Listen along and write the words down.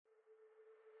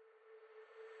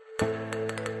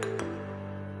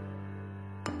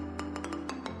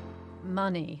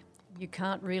Money. You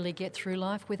can't really get through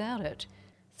life without it.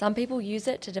 Some people use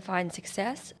it to define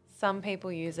success. Some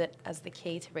people use it as the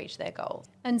key to reach their goals.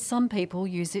 And some people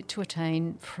use it to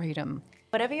attain freedom.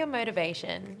 Whatever your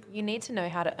motivation, you need to know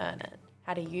how to earn it,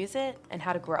 how to use it, and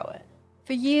how to grow it.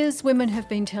 For years, women have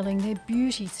been telling their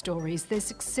beauty stories, their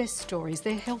success stories,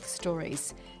 their health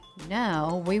stories.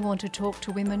 Now we want to talk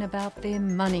to women about their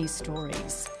money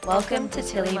stories. Welcome to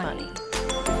Tilly Money.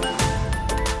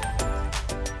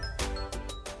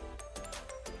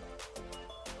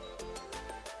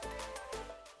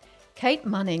 Kate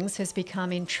Munnings has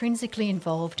become intrinsically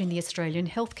involved in the Australian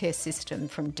healthcare system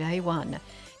from day one.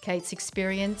 Kate's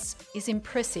experience is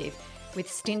impressive, with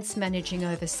stints managing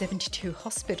over 72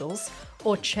 hospitals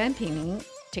or championing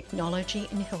technology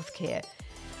in healthcare.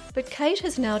 But Kate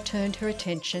has now turned her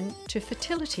attention to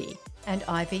fertility and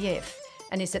IVF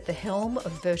and is at the helm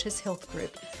of Virtus Health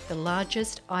Group, the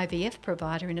largest IVF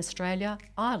provider in Australia,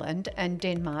 Ireland and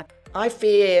Denmark. I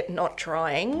fear not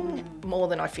trying more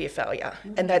than I fear failure,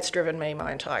 and that's driven me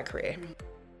my entire career.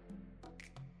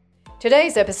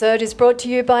 Today's episode is brought to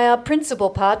you by our principal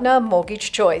partner,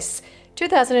 Mortgage Choice.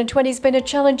 2020 has been a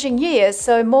challenging year,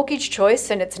 so Mortgage Choice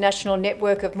and its national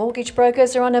network of mortgage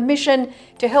brokers are on a mission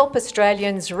to help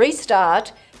Australians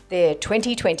restart their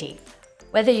 2020.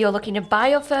 Whether you're looking to buy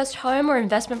your first home or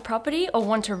investment property or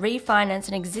want to refinance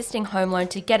an existing home loan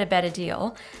to get a better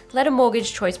deal, let a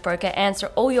Mortgage Choice broker answer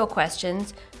all your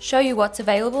questions, show you what's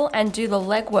available and do the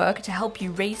legwork to help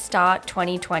you restart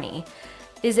 2020.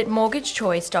 Visit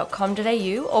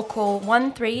mortgagechoice.com.au or call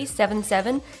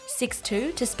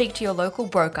 137762 to speak to your local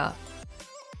broker.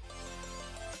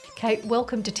 Kate,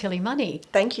 welcome to Tilly Money.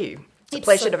 Thank you. It's a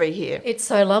pleasure to be here. It's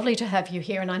so lovely to have you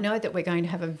here, and I know that we're going to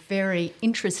have a very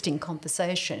interesting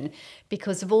conversation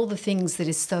because of all the things that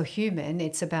is so human.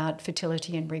 It's about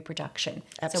fertility and reproduction.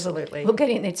 Absolutely. So we'll get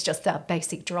in, it's just our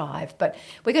basic drive, but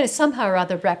we're going to somehow or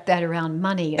other wrap that around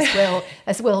money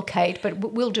as well, Kate, but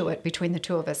we'll do it between the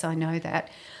two of us, I know that.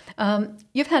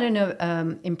 You've had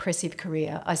an impressive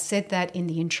career. I said that in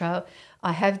the intro.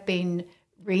 I have been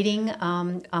reading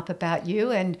up about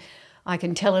you, and I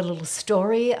can tell a little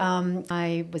story.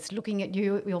 I was looking at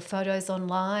your photos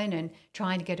online and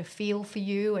trying to get a feel for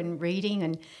you and reading,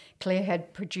 and Claire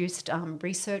had produced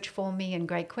research for me and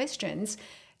great questions.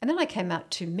 And then I came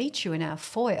out to meet you in our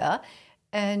foyer,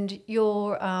 and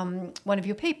your one of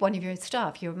your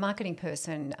staff, your marketing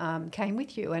person, came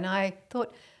with you, and I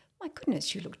thought, my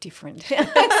goodness, you look different. So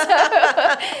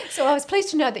I was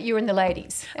pleased to know that you were in the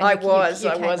ladies. I was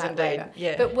came out indeed, later.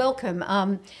 yeah. But welcome.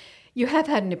 You have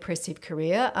had an impressive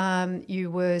career.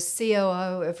 You were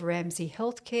COO of Ramsay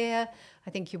Healthcare. I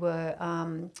think you were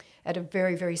at a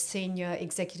very, very senior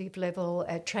executive level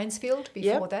at Transfield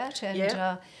before that.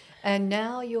 And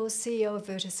now you're CEO of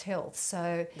Virtus Health.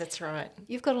 So that's right.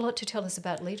 You've got a lot to tell us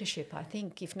about leadership, I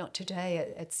think, if not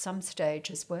today, at some stage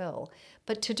as well.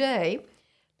 But today,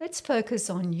 let's focus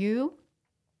on you.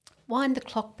 Wind the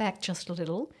clock back just a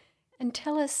little and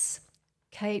tell us,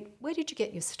 Kate, where did you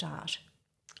get your start?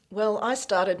 Well, I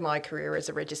started my career as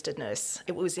a registered nurse.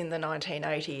 It was in the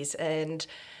 1980s, and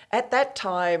at that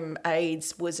time,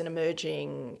 AIDS was an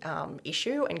emerging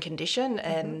issue and condition,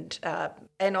 and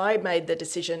I made the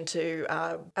decision to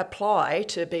apply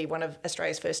to be one of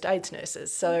Australia's first AIDS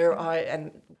nurses. So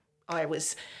I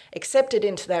was accepted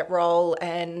into that role,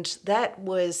 and that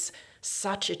was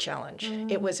such a challenge.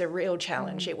 It was a real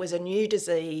challenge. It was a new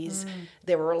disease.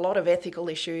 There were a lot of ethical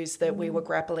issues that we were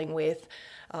grappling with.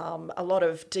 A lot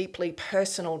of deeply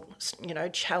personal,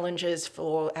 challenges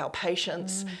for our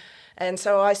patients. And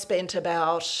so I spent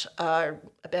about 4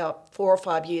 or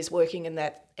 5 years working in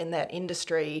that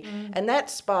industry, and that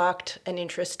sparked an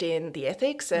interest in the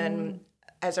ethics, and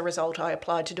as a result I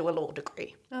applied to do a law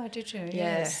degree. Oh, did you? Yeah.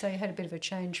 Yes. So you had a bit of a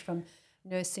change from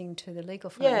nursing to the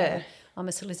legal front. Yeah. I'm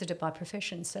a solicitor by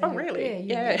profession, so really?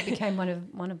 You became one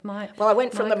of my. Well, I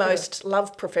went from the most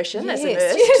loved profession as a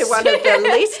Yes, nurse to one of the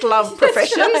least loved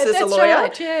professions as a lawyer.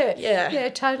 That's right. Yeah,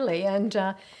 totally. And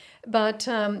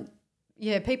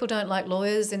people don't like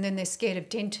lawyers, and then they're scared of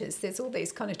dentists. There's all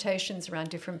these connotations around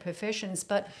different professions,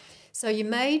 but. So you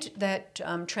made that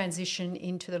transition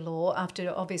into the law after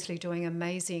obviously doing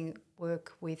amazing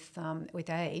work with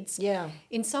AIDS. Yeah.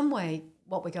 In some way,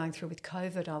 what we're going through with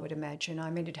COVID, I would imagine. I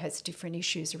mean, it has different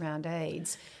issues around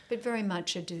AIDS, but very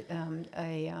much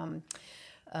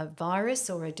a virus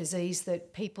or a disease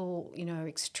that people, are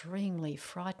extremely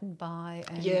frightened by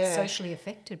and socially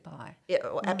affected by. Yeah,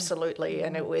 well, absolutely.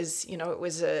 And it was, it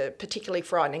was a particularly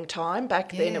frightening time.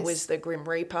 Back then it was the Grim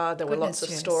Reaper. There were lots of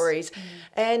stories.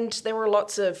 And there were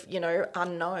lots of,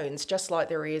 unknowns, just like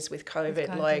there is with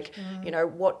COVID. Like,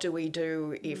 what do we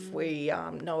do if we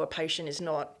know a patient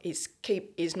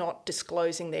is not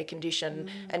disclosing their condition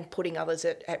and putting others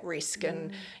at risk?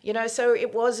 And, so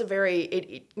it was a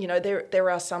very, there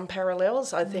are some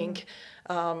parallels. I think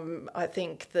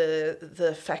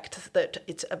the fact that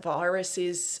it's a virus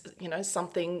is,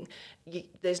 something,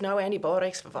 there's no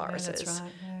antibiotics for viruses. Yeah, that's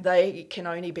right, yeah. They can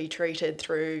only be treated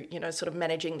through, sort of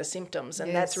managing the symptoms.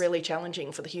 And that's really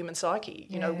challenging for the human psyche.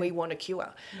 We want a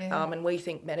cure. And we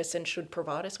think medicine should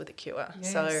provide us with a cure.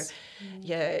 Yes. So,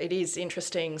 it is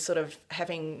interesting sort of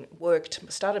having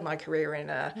started my career in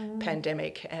a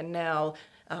pandemic, and now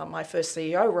my first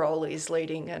CEO role is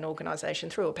leading an organisation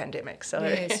through a pandemic. So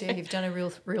yes, you've done a real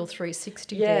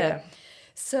 360 there.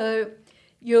 So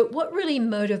what really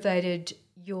motivated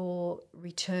your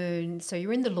return? So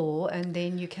you're in the law and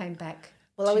then you came back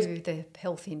to the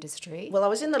health industry. Well, I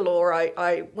was in the law.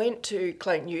 I went to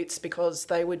Clayton Utz because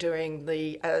they were doing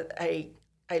a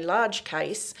large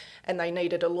case and they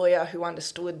needed a lawyer who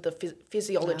understood the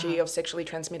physiology of sexually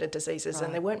transmitted diseases,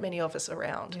 and there weren't many of us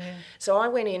around. So I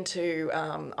went into,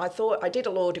 I did a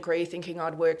law degree thinking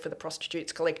I'd work for the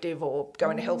Prostitutes Collective or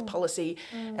go into health policy,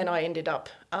 and I ended up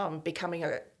becoming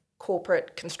a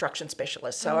corporate construction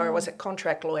specialist. So I was a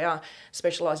contract lawyer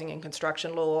specialising in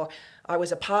construction law. I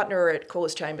was a partner at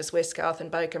Cause Chambers Westgarth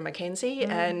and Baker McKenzie,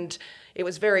 and it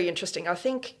was very interesting. I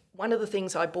think one of the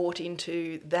things I brought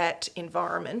into that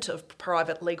environment of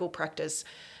private legal practice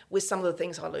was some of the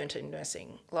things I learnt in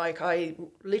nursing. Like I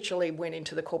literally went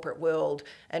into the corporate world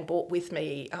and brought with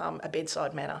me a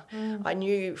bedside manner. I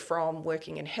knew from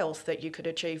working in health that you could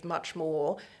achieve much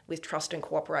more with trust and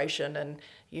cooperation. And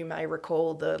you may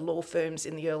recall the law firms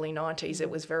in the early 90s, it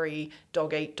was very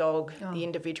dog eat dog, the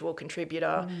individual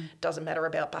contributor, doesn't matter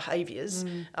about behaviours.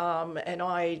 And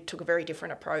I took a very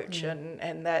different approach,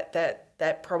 and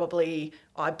that probably,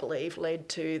 I believe, led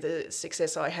to the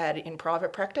success I had in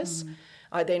private practice.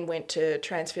 I then went to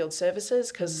Transfield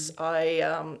Services because I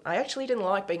actually didn't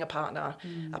like being a partner.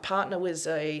 A partner was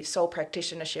a sole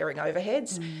practitioner sharing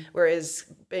overheads, whereas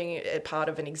being a part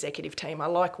of an executive team, I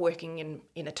like working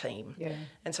in a team.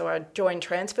 And so I joined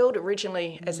Transfield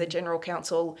originally as their general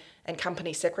counsel and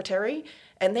company secretary.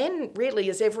 And then really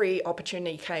as every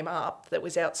opportunity came up that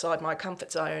was outside my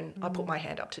comfort zone, I put my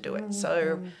hand up to do it.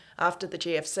 So after the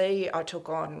GFC, I took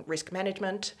on risk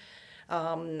management,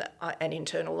 an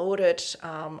internal audit.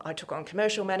 I took on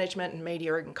commercial management and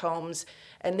media and comms.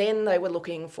 And then they were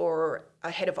looking for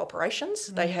a head of operations.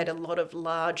 They had a lot of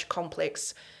large,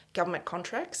 complex government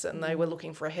contracts, and they were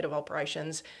looking for a head of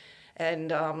operations.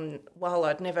 And while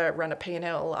I'd never run a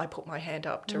P&L, I put my hand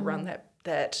up to run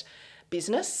that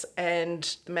business.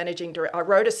 And the managing director, I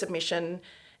wrote a submission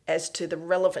as to the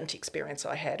relevant experience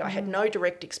I had. I had no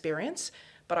direct experience,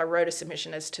 but I wrote a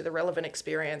submission as to the relevant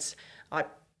experience. I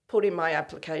put in my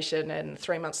application, and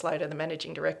 3 months later the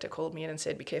managing director called me in and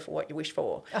said, be careful what you wish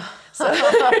for.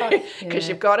 Because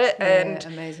you've got it. And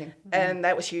amazing. And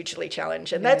that was hugely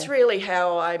challenged. And that's really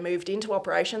how I moved into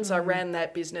operations. I ran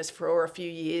that business for a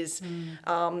few years.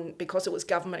 Because it was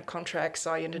government contracts,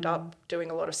 I ended up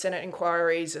doing a lot of Senate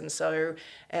inquiries, and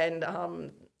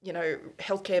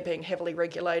healthcare being heavily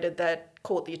regulated, that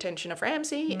caught the attention of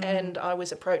Ramsay, and I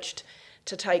was approached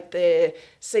to take their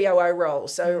COO role.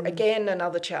 So again,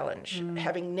 another challenge.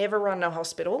 Having never run a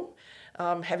hospital,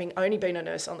 having only been a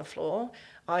nurse on the floor,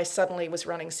 I suddenly was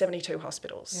running 72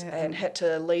 hospitals and had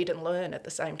to lead and learn at the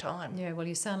same time. Yeah, well,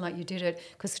 you sound like you did it.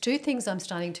 Because two things I'm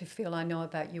starting to feel I know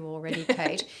about you already,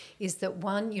 Kate, is that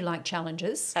one, you like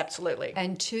challenges. Absolutely.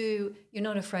 And two, you're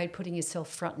not afraid putting yourself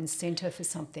front and centre for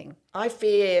something. I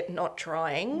fear not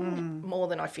trying more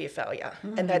than I fear failure.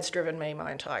 And that's driven me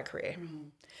my entire career.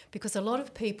 Because a lot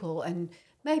of people, and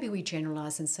maybe we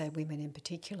generalise and say women in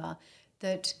particular,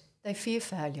 that they fear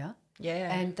failure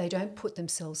and they don't put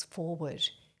themselves forward,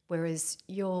 whereas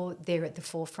you're there at the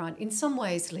forefront. In some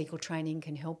ways, legal training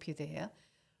can help you there.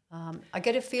 I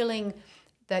get a feeling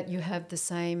that you have the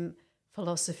same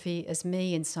philosophy as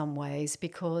me in some ways,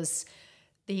 because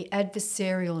the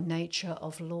adversarial nature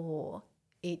of law,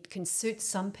 it can suit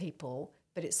some people,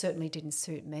 but it certainly didn't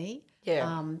suit me.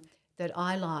 That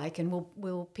I like, and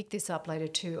we'll pick this up later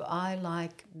too, I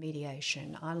like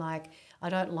mediation. I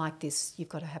don't like this, you've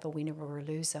got to have a winner or a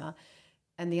loser.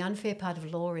 And the unfair part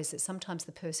of law is that sometimes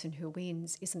the person who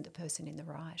wins isn't the person in the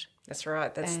right. That's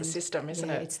right, that's the system, isn't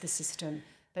it? It's the system.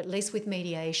 But at least with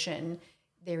mediation,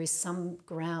 there is some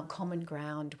common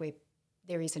ground where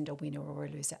there isn't a winner or a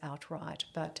loser outright.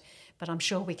 But I'm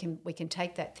sure we can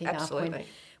take that thing Absolutely. up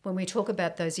when we talk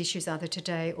about those issues either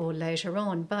today or later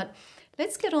on. But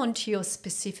let's get on to your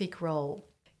specific role,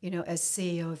 as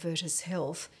CEO of Virtus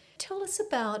Health. Tell us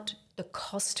about the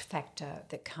cost factor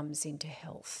that comes into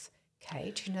health,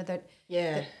 Kate. That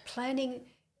planning.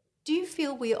 Do you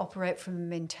feel we operate from a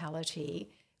mentality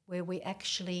where we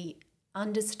actually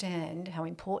understand how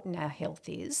important our health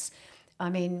is? I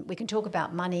mean, we can talk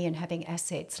about money and having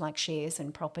assets like shares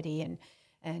and property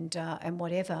and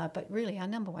whatever, but really our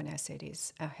number one asset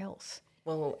is our health.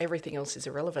 Well, everything else is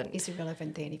irrelevant. Is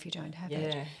irrelevant then if you don't have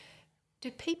it. Do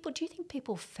you think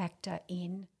people factor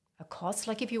in a cost?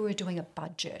 Like if you were doing a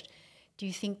budget, do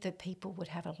you think that people would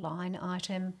have a line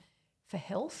item for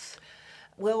health?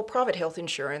 Well, private health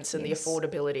insurance and the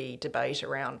affordability debate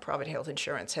around private health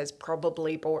insurance has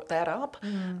probably brought that up.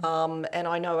 And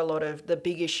I know a lot of the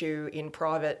big issue in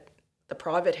the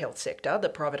private health sector, the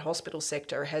private hospital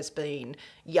sector, has been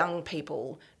young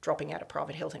people dropping out of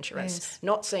private health insurance,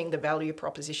 not seeing the value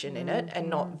proposition in it and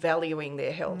not valuing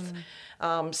their health.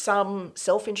 Some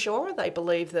self-insure, they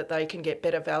believe that they can get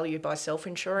better value by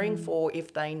self-insuring for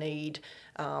if they need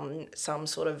some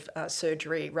sort of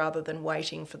surgery rather than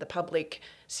waiting for the public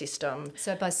system.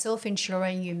 So by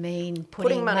self-insuring, you mean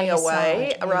putting money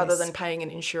away aside, rather than paying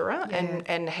an insurer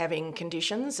and having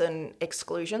conditions and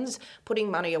exclusions,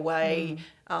 putting money away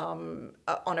on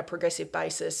a progressive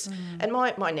basis. And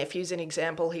my nephew's an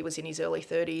example. He was in his early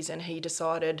 30s and he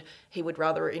decided he would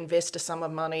rather invest a sum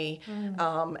of money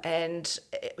and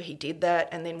he did that.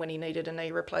 And then when he needed a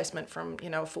knee replacement from,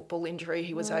 a football injury,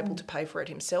 he was able to pay for it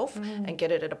himself and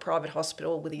get it at a private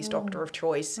hospital with his doctor of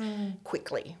choice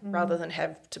quickly rather than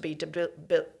have to be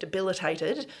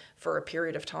debilitated for a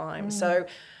period of time. So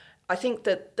I think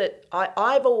that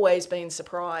I've always been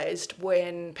surprised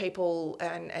when people,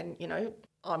 and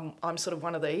I'm sort of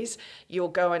one of these, you'll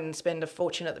go and spend a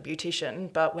fortune at the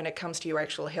beautician, but when it comes to your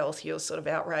actual health, you're sort of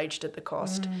outraged at the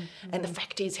cost. And the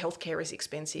fact is healthcare is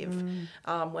expensive.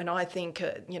 When I think,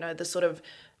 the sort of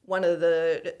one of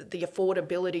the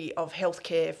affordability of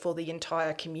healthcare for the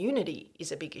entire community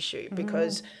is a big issue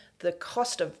because the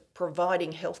cost of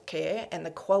providing healthcare and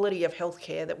the quality of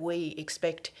healthcare that we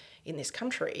expect in this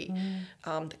country,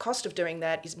 the cost of doing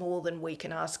that is more than we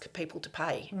can ask people to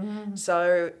pay.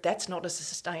 So that's not a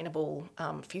sustainable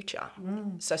future.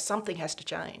 So something has to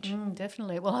change.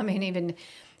 Definitely. Well, I mean, even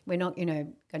we're not,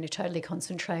 going to totally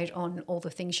concentrate on all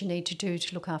the things you need to do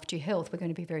to look after your health. We're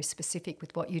going to be very specific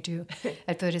with what you do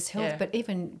at Virtus Health. But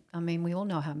even, we all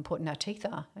know how important our teeth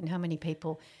are and how many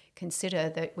people consider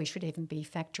that we should even be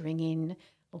factoring in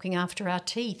looking after our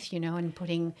teeth, and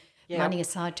putting money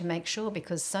aside to make sure,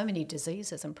 because so many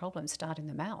diseases and problems start in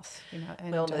the mouth.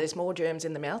 And, there's more germs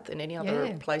in the mouth than any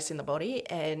other place in the body,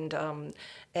 and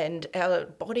our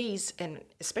bodies, and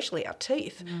especially our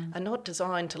teeth, are not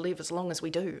designed to live as long as we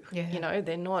do.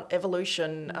 They're not.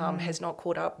 Evolution has not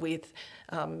caught up with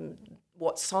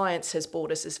what science has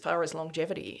brought us as far as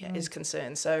longevity is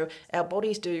concerned. So our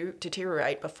bodies do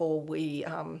deteriorate before we,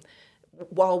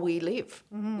 while we live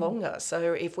longer.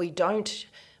 So if we don't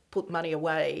put money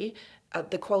away,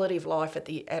 the quality of life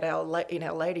in our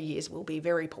later years will be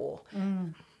very poor.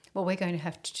 Well, we're going to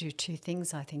have to do two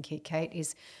things, I think, here,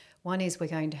 Kate. One is we're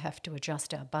going to have to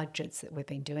adjust our budgets that we've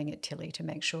been doing at Tilly to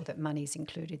make sure that money's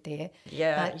included there.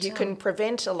 Yeah, but you can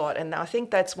prevent a lot. And I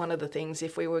think that's one of the things,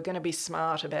 if we were going to be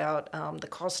smart about the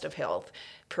cost of health,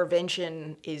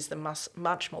 prevention is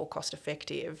much more cost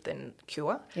effective than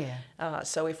cure.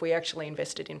 So if we actually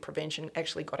invested in prevention,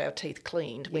 actually got our teeth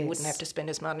cleaned, we wouldn't have to spend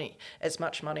as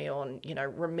much money on,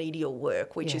 remedial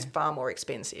work, which is far more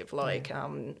expensive, like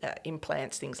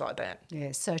implants, things like that.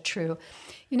 Yeah, so true.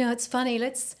 It's funny,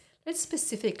 Let's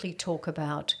specifically talk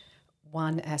about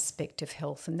one aspect of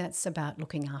health, and that's about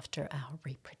looking after our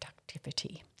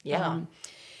reproductivity.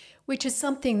 Which is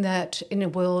something that in a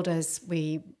world as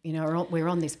we're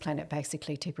on this planet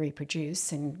basically to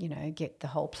reproduce and, get the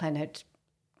whole planet,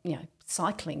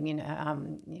 cycling,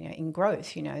 in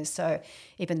growth, So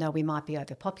even though we might be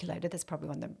overpopulated, that's probably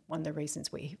one of the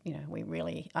reasons we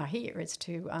really are here is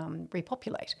to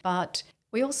repopulate. But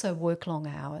we also work long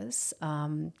hours,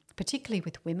 particularly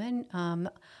with women.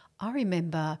 I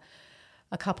remember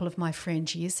a couple of my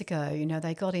friends years ago,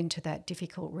 they got into that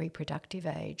difficult reproductive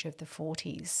age of the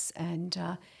 40s. And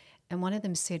one of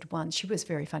them said once, she was a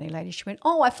very funny lady, she went,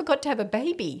 "Oh, I forgot to have a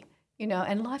baby,"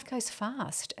 and life goes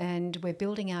fast and we're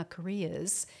building our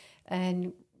careers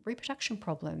and reproduction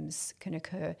problems can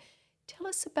occur. Tell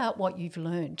us about what you've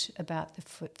learned about the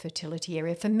fertility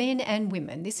area for men and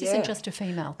women. This isn't just a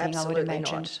female thing, absolutely I would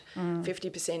imagine. Not.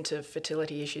 50% of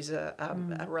fertility issues are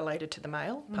related to the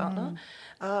male partner.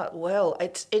 Well,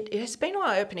 it has been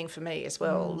eye-opening for me as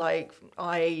well. Like,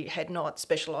 I had not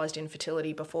specialised in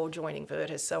fertility before joining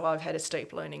Virtus, so I've had a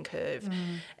steep learning curve.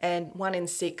 And 1 in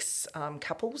 6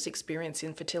 couples experience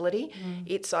infertility.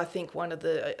 It's, I think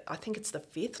it's the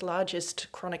 5th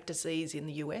largest chronic disease in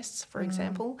the US, for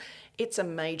example. It's a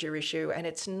major issue, and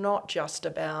it's not just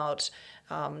about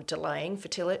delaying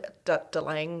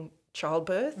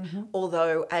childbirth,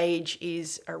 although age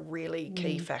is a really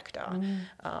key factor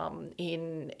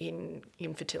in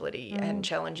infertility and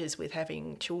challenges with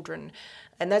having children,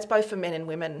 and that's both for men and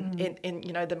women.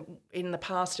 In the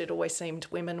past, it always seemed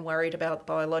women worried about the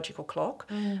biological clock,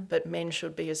 but men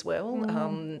should be as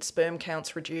well. Sperm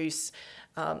counts reduce.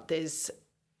 There's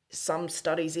some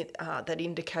studies that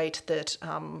indicate that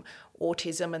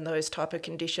autism and those type of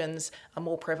conditions are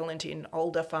more prevalent in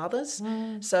older fathers.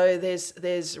 So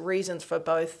there's reasons for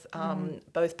both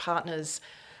partners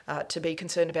to be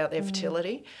concerned about their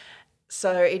fertility.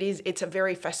 So it's a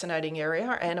very fascinating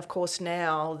area, and of course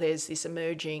now there's this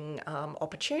emerging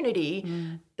opportunity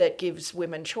that gives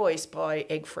women choice by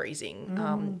egg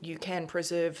freezing. You can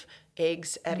preserve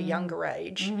eggs at a younger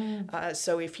age,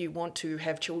 so if you want to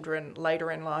have children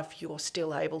later in life, you're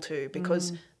still able to,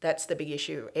 because that's the big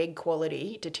issue. Egg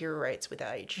quality deteriorates with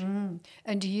age.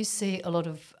 And do you see a lot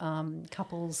of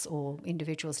couples or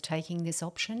individuals taking this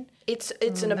option? It's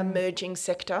an emerging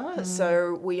sector,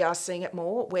 so we are seeing it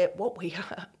more.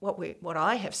 What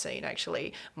I have seen,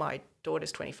 actually, my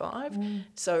daughter's 25,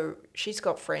 so she's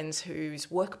got friends whose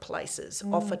workplaces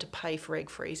offer to pay for egg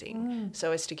freezing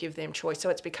so as to give them choice. So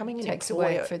it's becoming an Takes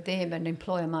employer. away for them. An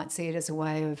employer might see it as a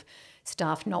way of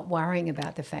staff not worrying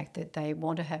about the fact that they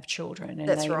want to have children, and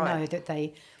That's they right. know that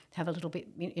they have a little bit,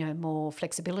 more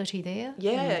flexibility there.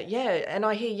 Yeah. And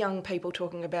I hear young people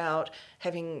talking about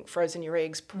having frozen your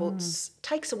eggs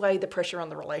takes away the pressure on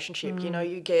the relationship.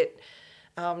 You get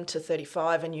to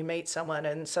 35 and you meet someone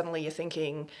and suddenly you're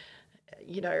thinking,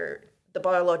 the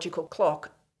biological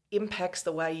clock impacts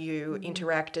the way you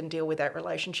interact and deal with that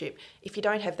relationship. If you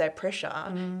don't have that pressure,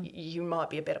 you might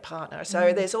be a better partner.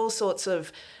 So there's all sorts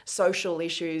of social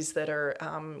issues that are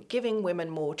giving women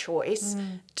more choice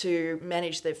to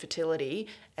manage their fertility,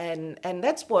 and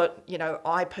that's what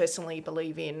I personally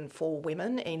believe in for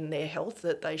women in their health,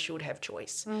 that they should have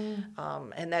choice,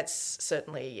 and that's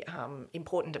certainly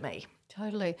important to me.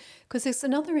 Totally. Because there's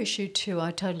another issue too.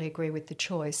 I totally agree with the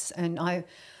choice, and I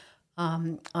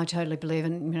totally believe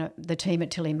in the team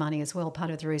at Tilly Money as well. Part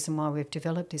of the reason why we've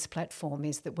developed this platform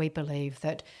is that we believe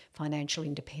that financial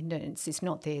independence is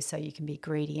not there so you can be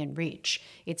greedy and rich.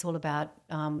 It's all about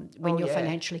when you're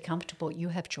financially comfortable, you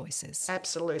have choices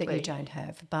Absolutely. that you don't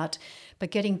have. But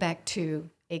getting back to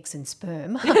eggs and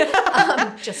sperm,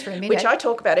 just for a minute. Which I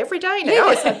talk about every day now.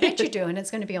 Yes, I bet you do, and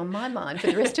it's going to be on my mind for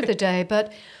the rest of the day.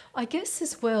 But I guess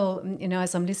as well,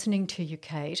 as I'm listening to you,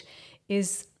 Kate,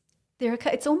 is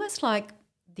it's almost like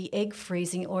the egg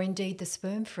freezing, or indeed the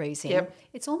sperm freezing. Yep.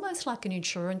 It's almost like an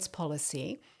insurance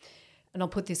policy. And I'll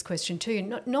put this question to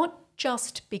you, not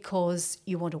just because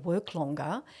you want to work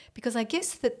longer, because I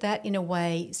guess that in a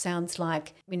way sounds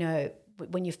like,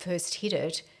 when you first hit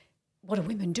it, what are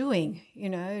women doing?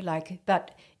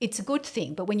 But it's a good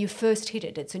thing. But when you first hit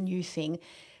it, it's a new thing.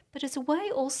 But it's a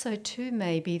way also too,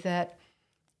 maybe, that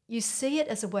you see it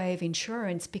as a way of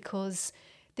insurance, because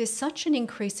there's such an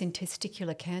increase in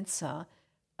testicular cancer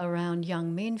around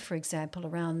young men, for example,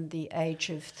 around the age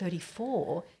of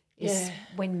 34 is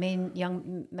when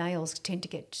young males tend to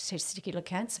get testicular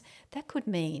cancer. That could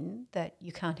mean that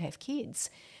you can't have kids.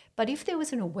 But if there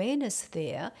was an awareness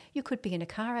there, you could be in a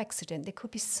car accident. There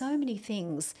could be so many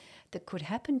things that could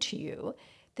happen to you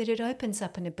that it opens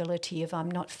up an ability of,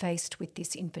 I'm not faced with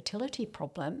this infertility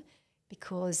problem,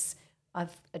 because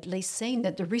I've at least seen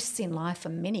that the risks in life are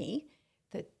many,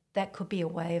 that could be a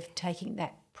way of taking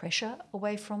that pressure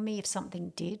away from me if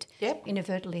something did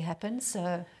inadvertently happen.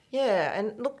 So yeah,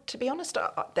 and look, to be honest,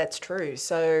 that's true.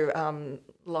 So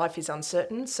life is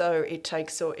uncertain, so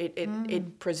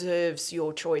it preserves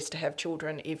your choice to have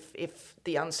children if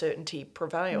the uncertainty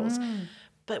prevails.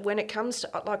 But when it comes to,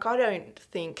 I don't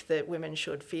think that women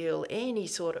should feel any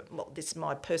sort of, this is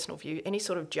my personal view, any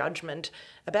sort of judgment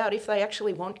about if they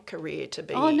actually want career to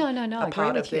be a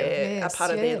part of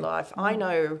their life. I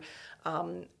know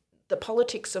the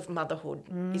politics of motherhood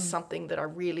is something that I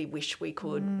really wish we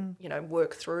could,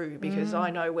 work through, because I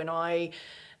know when I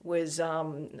was,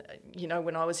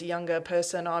 when I was a younger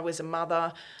person, I was a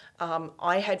mother.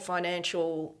 I had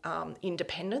financial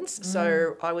independence,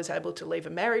 so I was able to leave a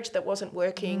marriage that wasn't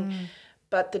working.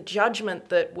 But the judgment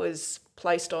that was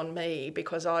placed on me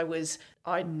because I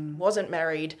wasn't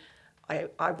married,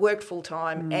 I worked full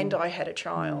time and I had a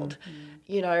child.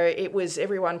 It was,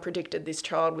 everyone predicted this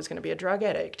child was going to be a drug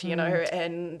addict,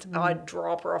 and I'd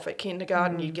drop her off at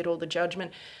kindergarten, you'd get all the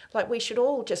judgment. Like, we should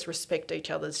all just respect each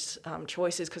other's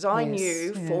choices, because I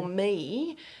knew for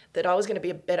me that I was going to be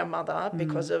a better mother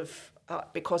because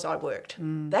I worked.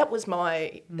 That was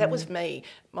me.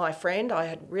 My friend, I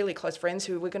had really close friends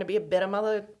who were going to be a better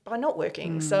mother by not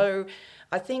working. So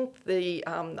I think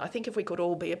if we could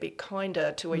all be a bit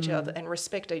kinder to each other and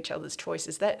respect each other's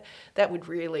choices, that would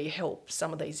really help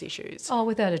some of these issues. Oh,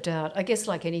 without a doubt. I guess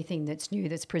like anything that's new,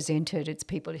 that's presented, it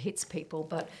hits people,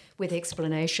 but with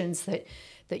explanations that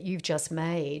you've just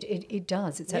made, it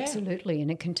does. It's absolutely, and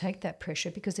it can take that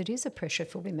pressure, because it is a pressure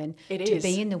for women to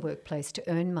be in the workplace, to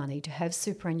earn money, to have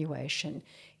superannuation,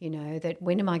 that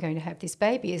when am I going to have this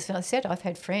baby? As I said, I've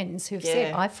had friends who've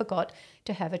said, I forgot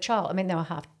to have a child. I mean, they were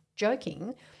half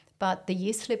joking, but the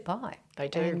years slip by. They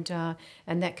do.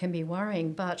 And that can be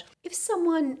worrying. But if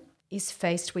someone is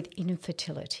faced with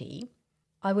infertility,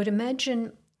 I would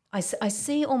imagine, I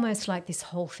see almost like this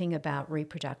whole thing about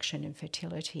reproduction and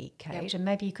fertility, Kate, and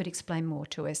maybe you could explain more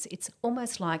to us. It's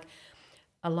almost like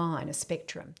a line, a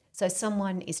spectrum. So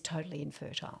someone is totally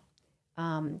infertile.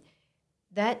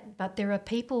 But there are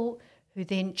people who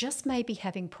then just may be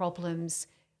having problems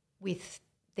with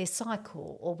their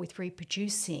cycle or with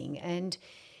reproducing. And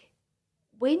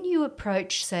when you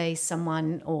approach, say,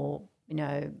 someone or,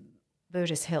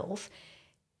 Virtus Health,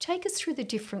 take us through the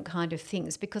different kind of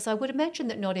things, because I would imagine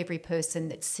that not every person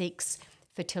that seeks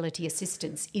fertility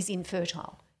assistance is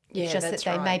infertile. It's just that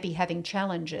they may be having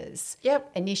challenges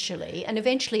initially, and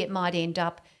eventually it might end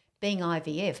up being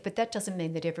IVF, but that doesn't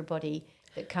mean that everybody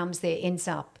that comes there ends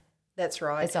up That's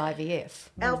right. as IVF.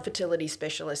 Our fertility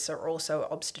specialists are also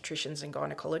obstetricians and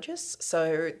gynecologists.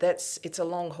 So it's a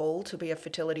long haul to be a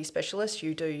fertility specialist.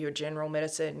 You do your general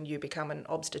medicine, you become an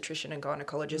obstetrician and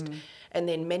gynecologist, and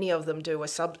then many of them do a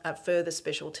further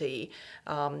specialty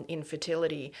in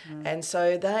fertility. And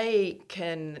so they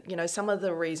can, some of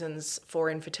the reasons for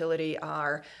infertility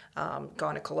are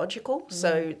gynecological.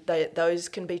 So those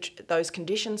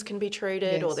conditions can be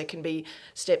treated, or there can be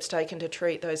steps taken to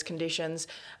treat those conditions.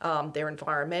 They're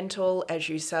environmental, as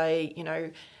you say.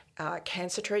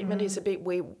 Cancer treatment is a bit.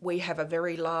 We have a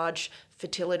very large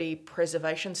fertility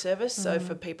preservation service. So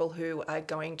for people who are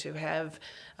going to have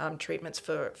treatments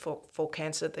for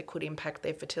cancer that could impact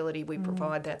their fertility, we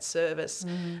provide that service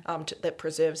that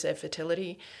preserves their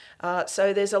fertility.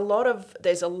 So there's a lot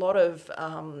of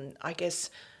I guess,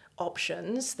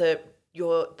 options that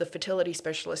the fertility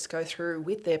specialists go through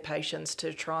with their patients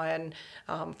to try and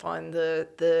find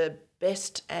the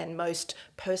best and most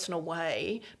personal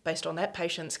way, based on that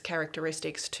patient's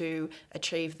characteristics, to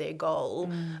achieve their goal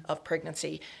of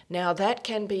pregnancy. Now, that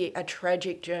can be a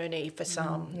tragic journey for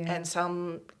some, and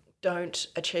some don't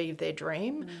achieve their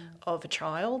dream of a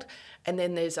child. And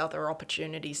then there's other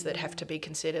opportunities that have to be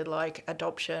considered, like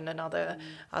adoption and other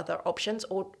options,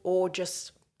 or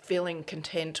just feeling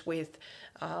content with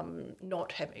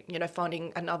not having,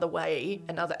 finding another way,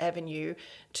 another avenue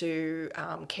to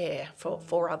care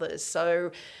for others.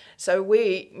 So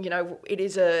we, it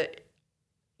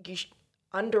is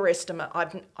underestimate.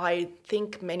 I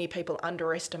think many people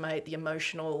underestimate the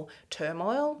emotional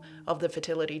turmoil of the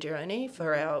fertility journey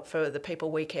for the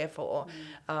people we care for.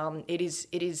 It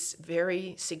is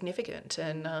very significant,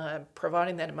 and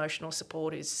providing that emotional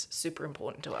support is super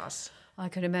important to us. I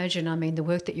can imagine. I mean, the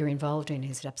work that you're involved in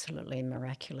is absolutely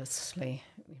miraculously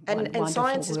and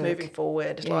science is moving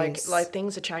forward. Yes. Like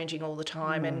things are changing all the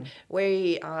time, and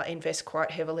we invest quite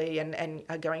heavily and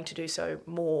are going to do so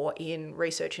more in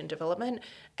research and development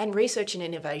and research and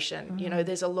innovation.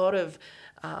 There's a lot of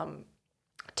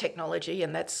technology,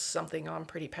 and that's something I'm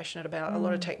pretty passionate about. A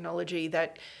lot of technology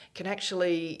that can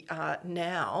actually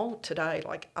today,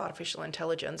 like artificial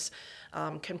intelligence,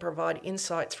 can provide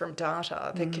insights from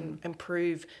data that can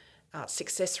improve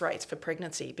success rates for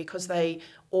pregnancy, because they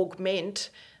augment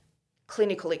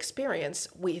clinical experience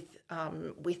with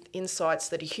with insights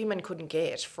that a human couldn't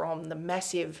get from the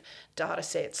massive data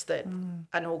sets that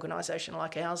an organisation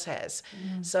like ours has.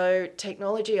 So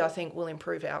technology, I think, will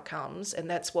improve outcomes, and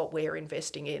that's what we're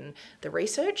investing in, the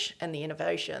research and the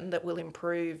innovation that will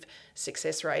improve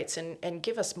success rates and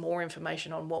give us more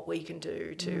information on what we can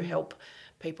do to help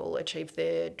people achieve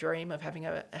their dream of having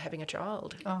a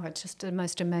child. Oh, it's just the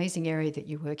most amazing area that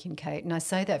you work in, Kate. And I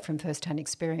say that from first-hand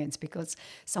experience because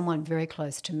someone very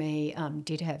close to me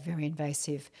did have very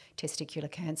invasive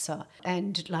testicular cancer.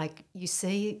 And like you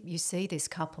see this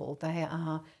couple, they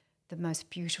are the most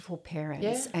beautiful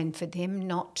parents. Yeah. And for them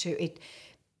not to...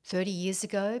 30 years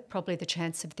ago, probably the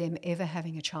chance of them ever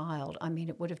having a child, I mean,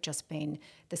 it would have just been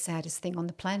the saddest thing on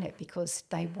the planet because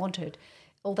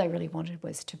all they really wanted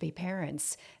was to be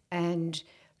parents. And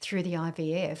through the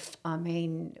IVF, I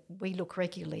mean, we look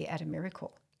regularly at a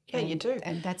miracle. Yeah, you do.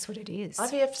 And that's what it is.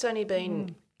 IVF's only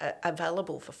been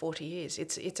available for 40 years.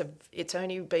 It's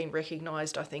only been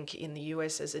recognised, I think, in the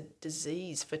US as a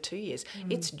disease for 2 years.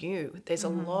 It's new. There's a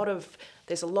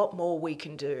lot more we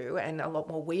can do, and a lot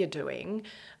more we are doing.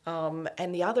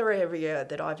 And the other area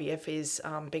that IVF is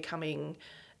becoming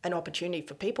an opportunity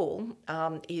for people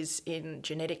is in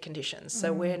genetic conditions.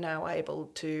 So we're now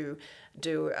able to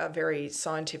do a very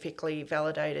scientifically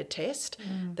validated test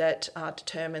that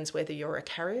determines whether you're a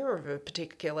carrier of a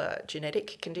particular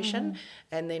genetic condition,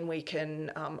 and then we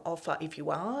can offer, if you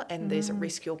are, and there's a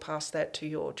risk you'll pass that to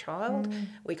your child,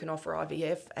 we can offer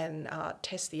IVF and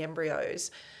test the embryos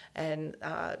and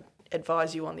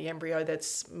advise you on the embryo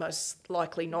that's most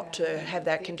likely not to have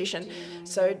that condition.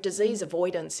 So disease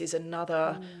avoidance is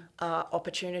another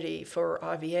opportunity for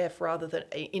IVF rather than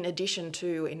in addition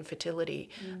to infertility.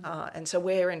 And so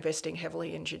we're investing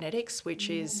heavily in genetics, which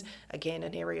is, again,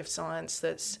 an area of science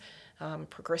that's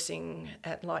progressing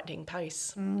at lightning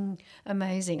pace.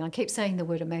 Amazing. I keep saying the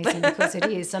word amazing because it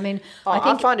is. I mean,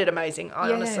 I find it amazing.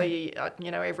 I honestly,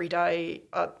 every day,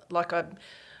 I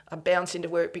bounce into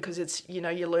work because it's,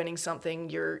 you're learning something.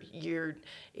 You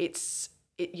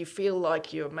feel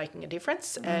like you're making a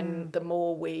difference, and the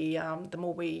more we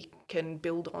can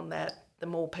build on that, the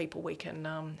more people we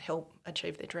can help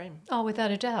achieve their dream. Oh,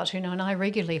 without a doubt, and I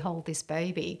regularly hold this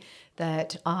baby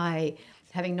that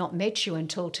having not met you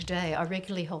until today, I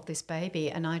regularly hold this baby,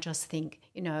 and I just think,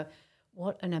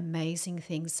 what an amazing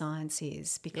thing science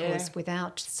is, because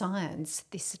without science,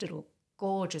 this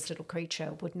gorgeous little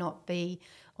creature would not be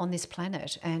on this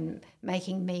planet and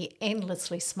making me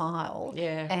endlessly smile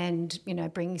and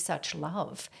bringing such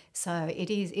love. So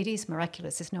it is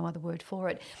miraculous. There's no other word for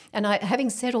it. And having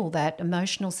said all that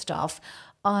emotional stuff,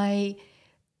 I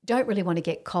don't really want to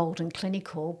get cold and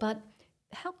clinical, but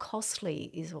how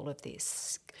costly is all of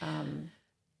this?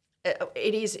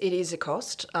 It is a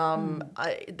cost.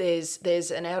 There's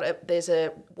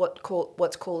what's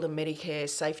called a Medicare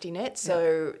safety net.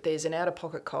 So there's an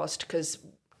out-of-pocket cost because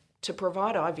to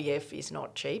provide IVF is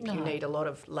not cheap. No. You need a lot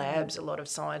of labs, a lot of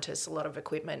scientists, a lot of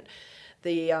equipment.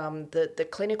 The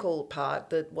clinical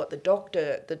part,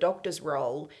 the doctor's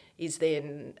role is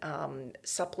then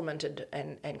supplemented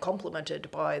and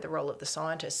complemented by the role of the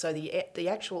scientist. So the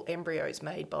actual embryo is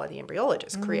made by the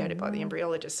embryologist, created by the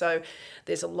embryologist. So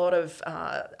there's a lot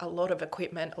of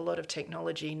equipment, a lot of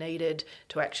technology needed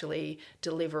to actually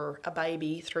deliver a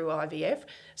baby through IVF.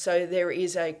 So there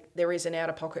is an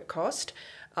out-of-pocket cost.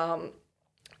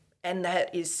 And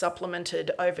that is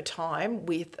supplemented over time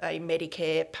with a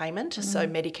Medicare payment. So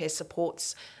Medicare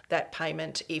supports that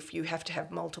payment if you have to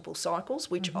have multiple cycles,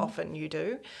 which often you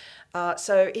do.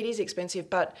 So it is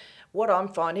expensive. But what I'm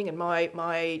finding, and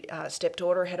my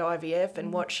stepdaughter had IVF,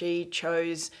 and what she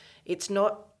chose, it's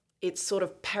sort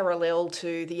of parallel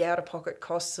to the out-of-pocket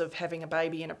costs of having a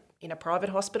baby in a private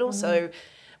hospital. So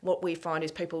what we find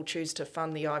is people choose to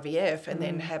fund the IVF and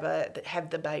then have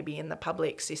the baby in the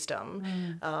public system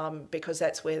because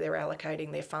that's where they're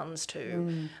allocating their funds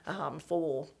to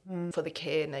for the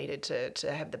care needed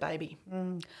to have the baby.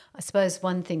 I suppose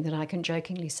one thing that I can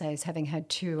jokingly say is, having had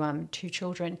two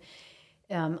children,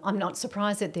 I'm not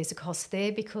surprised that there's a cost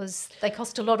there because they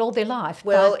cost a lot all their life.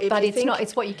 Well, but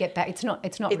it's what you get back. It's not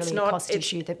really a cost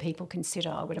issue that people consider,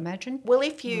 I would imagine. Well,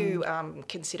 if you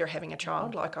consider having a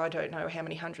child, like I don't know how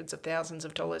many hundreds of thousands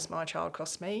of dollars my child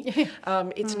costs me,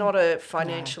 it's not a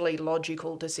financially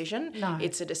logical decision. No.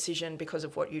 It's a decision because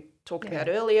of what you talked about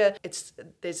earlier.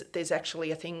 There's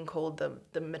actually a thing called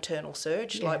the maternal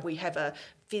surge. Yeah. Like we have a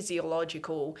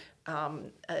physiological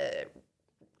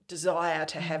desire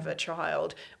to have a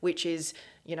child, which is,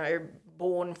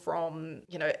 born from,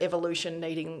 evolution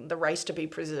needing the race to be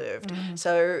preserved.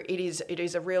 So it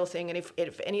is a real thing. And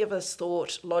if any of us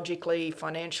thought logically,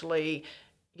 financially,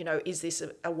 you know, is this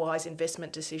a wise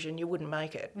investment decision? You wouldn't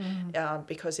make it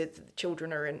because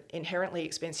children are inherently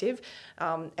expensive.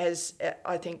 As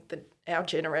I think that our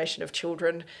generation of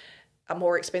children are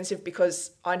more expensive,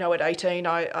 because I know at 18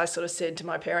 I sort of said to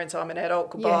my parents, I'm an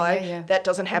adult, goodbye. Yeah. That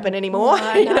doesn't happen anymore.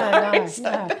 No. So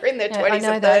they're in their 20s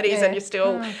and 30s and you're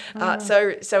still...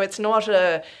 So it's not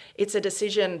it's a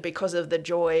decision because of the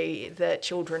joy that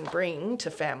children bring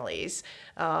to families.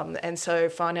 And so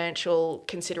financial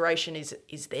consideration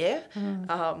is there,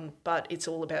 but it's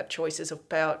all about choices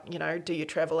about, you know, do you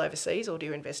travel overseas or do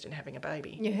you invest in having a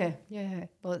baby? Yeah.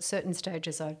 Well, at certain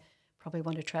stages I probably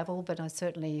want to travel, but I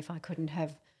certainly, if I couldn't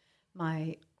have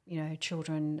my, you know,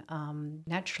 children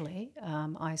naturally,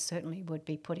 I certainly would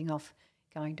be putting off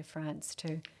going to France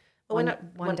to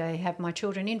one day have my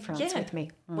children in France with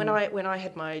me. When I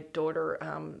had my daughter,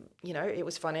 you know, it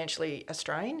was financially a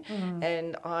strain,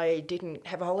 and I didn't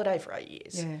have a holiday for 8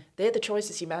 years. Yeah. They're the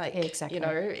choices you make. Yeah, exactly. You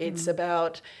know, it's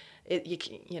about...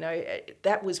 you know,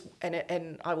 that was,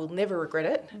 and I will never regret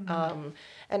it.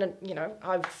 And, you know,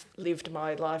 I've lived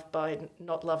my life by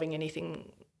not loving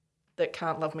anything that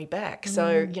can't love me back.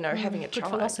 So, you know, having a Good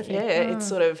child, philosophy. it's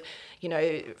sort of, you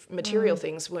know, material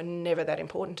things were never that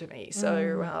important to me.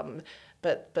 So,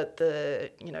 but the,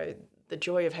 you know, the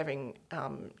joy of having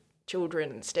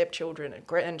children and stepchildren and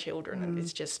grandchildren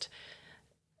is just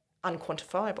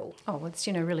unquantifiable. Oh, well, it's,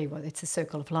 you know, really it's a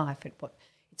circle of life.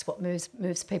 It's what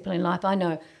moves people in life. I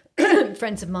know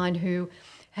friends of mine who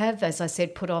have, as I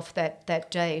said, put off that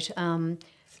date, and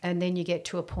then you get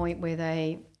to a point where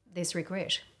there's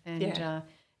regret,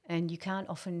 and you can't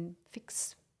often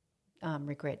fix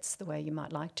regrets the way you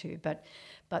might like to.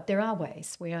 But there are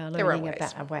ways. We are learning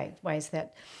about ways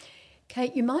that.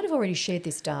 Kate, you might have already shared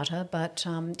this data, but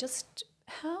just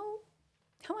how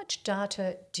much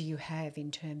data do you have in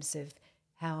terms of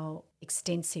how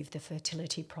extensive the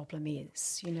fertility problem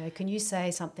is? You know, can you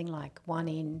say something like 1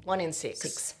 in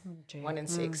 6? Oh, gee. 1 in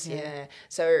 6, yeah.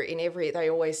 So they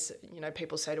always, you know,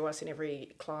 people say to us in every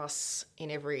class,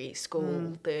 in every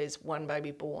school, there's one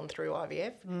baby born through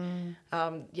IVF.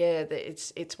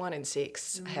 It's 1 in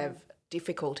 6 have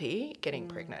difficulty getting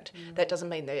pregnant. That doesn't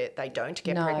mean they don't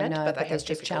get pregnant, but they have there's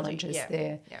just difficulty. challenges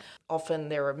there. Yeah. Often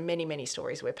there are many, many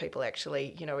stories where people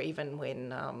actually, you know, even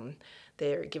when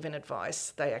they're given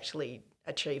advice, they actually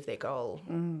achieve their goal.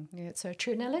 Yeah, it's so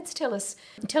true. Now let's tell us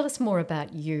more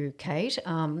about you, Kate.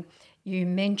 You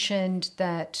mentioned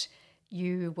that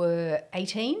you were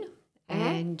 18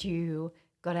 and you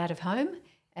got out of home.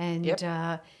 And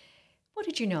what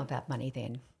did you know about money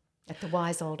then, at the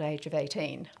wise old age of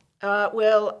 18?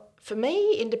 Well, for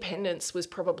me, independence was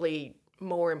probably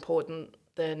more important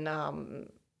than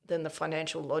the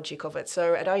financial logic of it.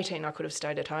 So at 18, I could have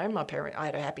stayed at home. I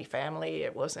had a happy family.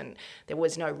 There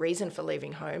was no reason for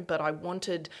leaving home, but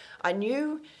I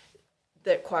knew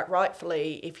that quite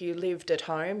rightfully, if you lived at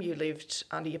home, you lived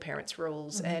under your parents'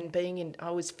 rules, and I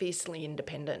was fiercely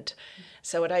independent.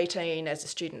 So at 18, as a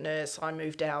student nurse, I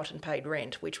moved out and paid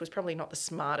rent, which was probably not the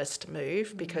smartest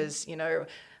move because, you know,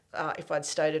 if I'd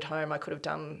stayed at home, I could have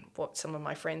done what some of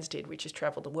my friends did, which is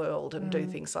travel the world and do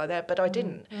things like that. But I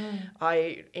didn't.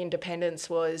 Independence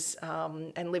was,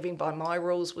 and living by my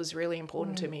rules was really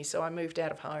important to me. So I moved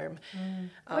out of home.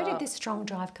 Where did this strong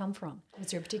drive come from?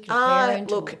 Was there a particular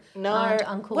parent or aunt,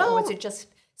 uncle, or was it just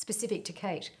specific to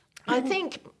Kate? I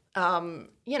think,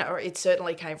 you know, it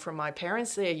certainly came from my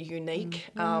parents. They're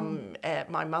unique.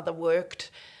 My mother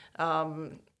worked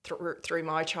through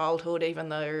my childhood, even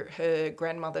though her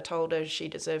grandmother told her she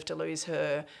deserved to lose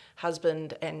her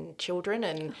husband and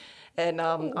children, that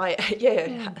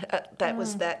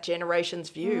was that generation's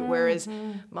view. Whereas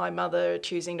my mother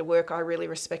choosing to work, I really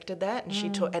respected that,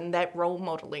 and and that role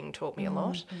modelling taught me a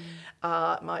lot.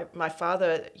 My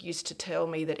father used to tell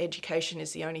me that education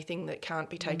is the only thing that can't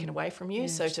be taken away from you,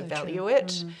 so to value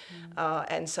it,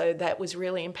 and so that was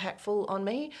really impactful on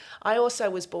me. I also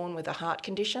was born with a heart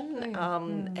condition,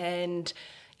 and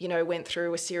you know, went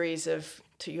through a series of,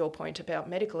 to your point about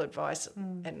medical advice,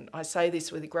 and I say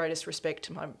this with the greatest respect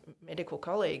to my medical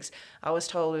colleagues, I was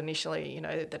told initially, you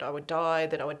know, that I would die,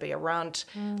 that I would be a runt,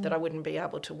 that I wouldn't be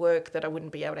able to work, that I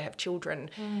wouldn't be able to have children.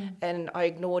 And I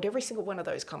ignored every single one of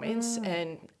those comments.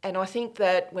 And I think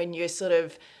that when you're sort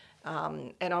of,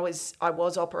 and I was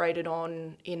operated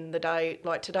on in the day,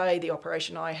 like today, the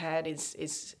operation I had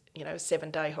is you know, a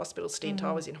 7-day hospital stint.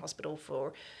 I was in hospital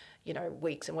for, you know,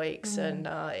 weeks and weeks, and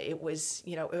it was,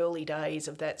 you know, early days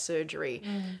of that surgery.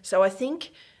 So I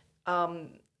think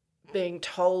being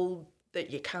told that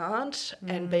you can't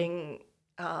and being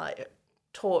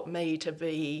taught me to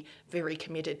be very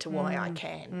committed to why I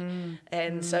can.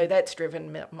 And so that's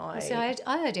driven my... So I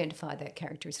identified that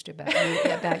characteristic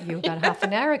about you about half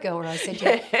an hour ago, where I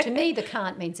said, to me, the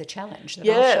can't means a challenge. That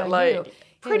I'll show you.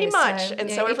 Pretty much.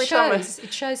 So every time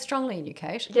it shows strongly in you,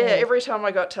 Kate. Yeah, every time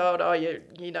I got told,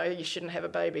 you shouldn't have a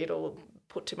baby, it'll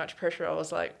put too much pressure, I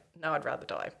was like, no, I'd rather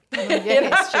die. So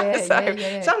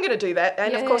I'm going to do that,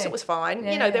 and of course it was fine.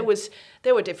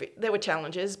 There were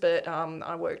challenges, but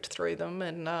I worked through them,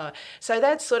 and so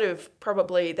that's sort of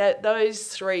probably those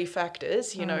three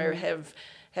factors,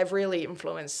 have really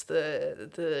influenced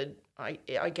the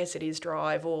I guess it is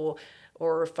drive or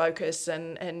a focus,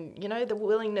 and the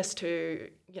willingness to,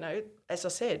 as I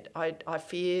said, I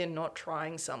fear not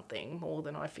trying something more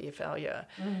than I fear failure.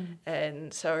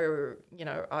 And so,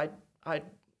 I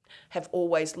have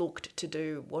always looked to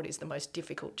do what is the most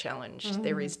difficult challenge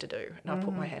there is to do, and I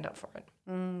put my hand up for it.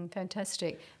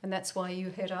 Fantastic. And that's why you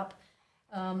head up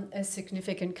a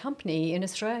significant company in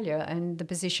Australia and the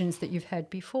positions that you've had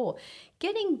before.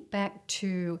 Getting back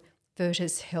to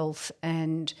Virtus Health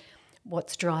and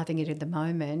what's driving it at the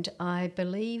moment, I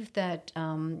believe that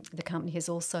the company has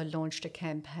also launched a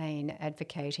campaign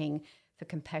advocating for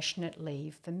compassionate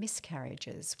leave for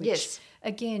miscarriages, which,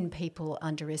 again, people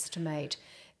underestimate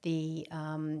the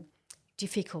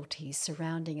difficulties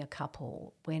surrounding a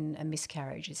couple when a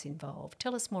miscarriage is involved.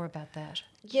 Tell us more about that.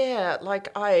 Yeah,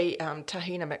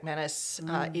 Tahina McManus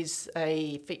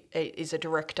is a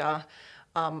director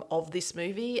of this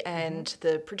movie, and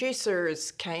the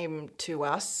producers came to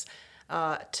us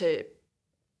to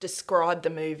describe the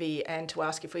movie and to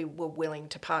ask if we were willing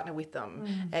to partner with them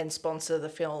and sponsor the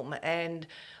film. And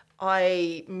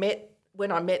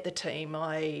when I met the team,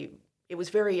 it was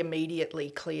very immediately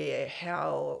clear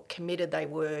how committed they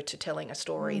were to telling a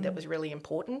story that was really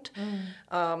important.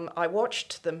 I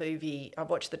watched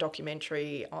the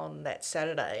documentary on that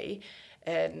Saturday,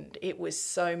 and it was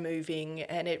so moving,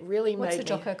 and it really What's made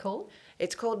the doco called?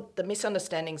 It's called The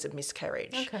Misunderstandings of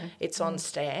Miscarriage. Okay. It's on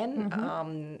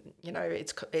Stan.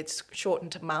 It's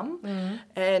shortened to Mum.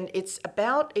 And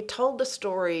it told the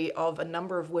story of a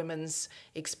number of women's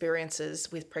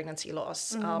experiences with pregnancy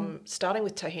loss, starting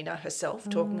with Tahina herself,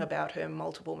 talking about her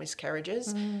multiple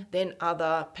miscarriages, then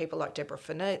other people like Deborah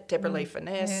Lee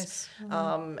Furness,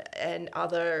 and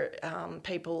other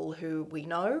people who we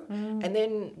know, and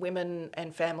then women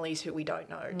and families who we don't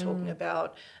know, talking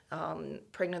about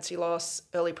pregnancy loss,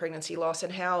 early pregnancy loss,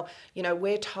 and how,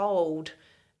 we're told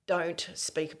don't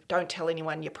tell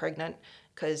anyone you're pregnant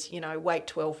because, wait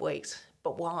 12 weeks.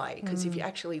 But why? Because if you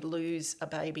actually lose a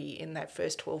baby in that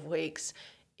first 12 weeks,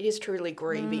 it is truly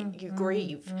grieving. You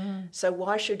grieve. So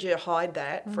why should you hide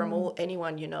that from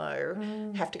anyone you know,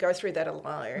 have to go through that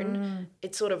alone?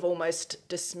 It's sort of almost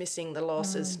dismissing the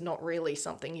loss as not really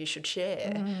something you should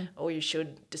share or you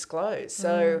should disclose.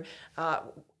 So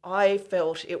I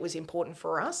felt it was important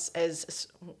for us as,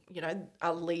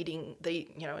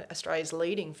 Australia's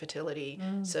leading fertility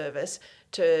service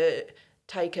to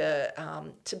take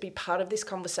to be part of this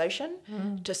conversation,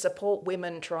 to support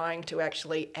women trying to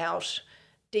actually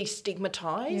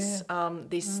destigmatise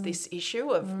this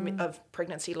issue of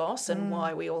pregnancy loss and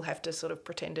why we all have to sort of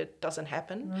pretend it doesn't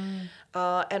happen.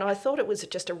 And I thought it was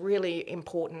just a really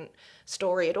important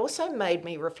story. It also made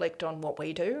me reflect on what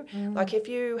we do. Like if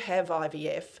you have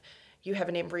IVF, you have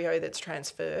an embryo that's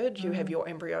transferred, you have your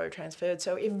embryo transferred.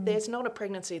 So if there's not a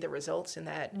pregnancy that results in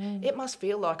that, it must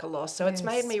feel like a loss. So it's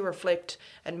made me reflect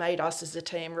and made us as a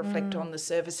team reflect on the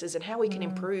services and how we can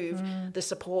improve the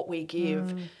support we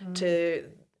give to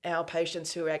our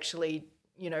patients who actually,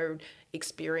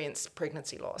 experience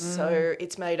pregnancy loss. So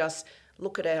it's made us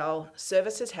look at our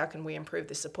services, how can we improve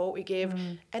the support we give,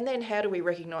 and then how do we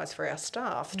recognise for our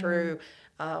staff through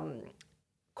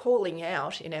calling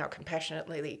out in our compassionate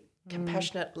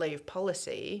leave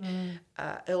policy,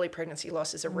 early pregnancy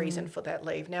loss is a reason for that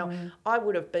leave. Now, I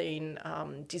would have been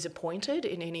disappointed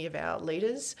in any of our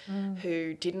leaders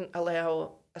who didn't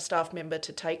allow a staff member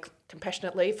to take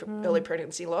compassionate leave for early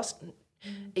pregnancy loss,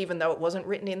 even though it wasn't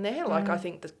written in there. Like I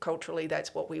think that culturally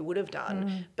that's what we would have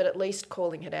done, but at least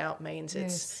calling it out means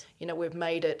it's, we've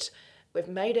made it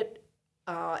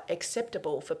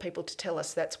acceptable for people to tell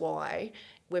us that's why.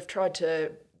 We've tried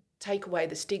to take away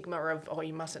the stigma of,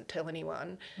 you mustn't tell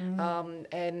anyone,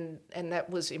 and that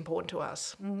was important to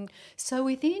us. So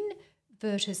within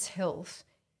Virtus Health,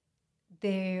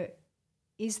 there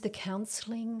is the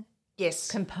counselling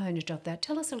component of that.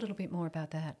 Tell us a little bit more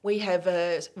about that. We have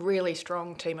a really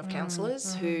strong team of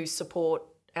counsellors who support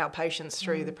our patients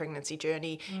through the pregnancy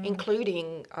journey,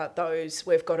 including those,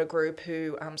 we've got a group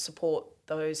who support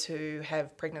those who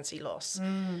have pregnancy loss.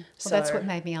 Well, that's what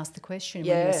made me ask the question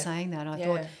when you were saying that. I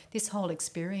thought this whole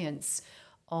experience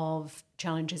of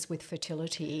challenges with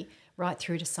fertility right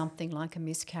through to something like a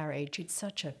miscarriage, it's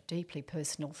such a deeply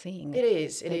personal thing. It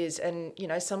is. And,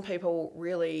 some people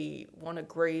really want to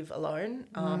grieve alone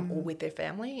or with their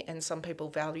family, and some people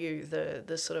value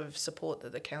the sort of support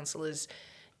that the counsellors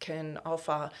can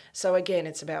offer. So again,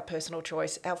 it's about personal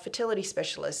choice. Our fertility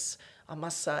specialists, I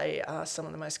must say, are some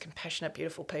of the most compassionate,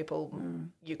 beautiful people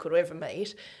you could ever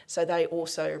meet. So they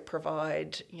also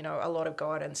provide, a lot of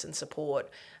guidance and support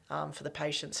for the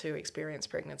patients who experience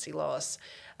pregnancy loss,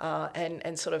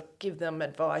 and sort of give them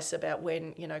advice about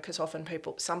when, because often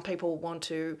some people want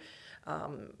to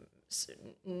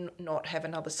not have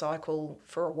another cycle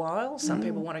for a while. Some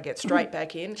people want to get straight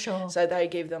back in. Sure. So they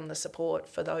give them the support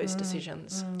for those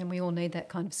decisions. And we all need that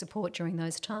kind of support during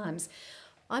those times.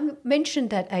 I mentioned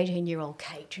that 18-year-old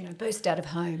Kate, burst out of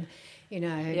home,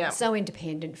 so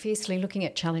independent, fiercely looking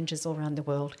at challenges all around the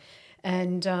world.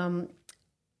 And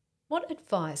what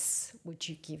advice would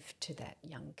you give to that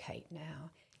young Kate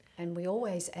now? And we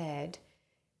always add,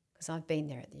 because I've been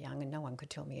there at the young and no one could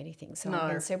tell me anything, so I'm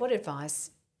going to say, what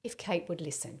advice if Kate would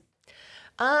listen?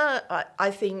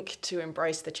 I think to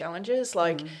embrace the challenges.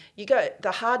 Like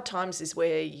the hard times is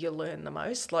where you learn the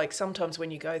most. Like sometimes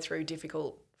when you go through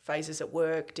difficult phases at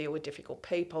work, deal with difficult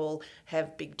people,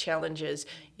 have big challenges,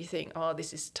 you think, oh,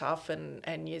 this is tough,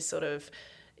 and you sort of,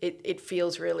 it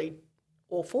feels really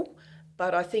awful.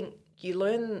 But I think you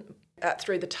learn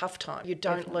through the tough times. You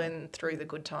don't learn through the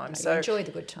good times. No, so enjoy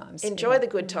the good times. Enjoy the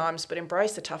good times, but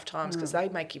embrace the tough times because they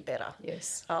make you better.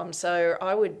 Yes. So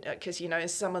I would, because,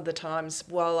 some of the times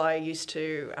while I used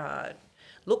to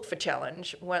look for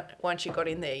challenge, once you got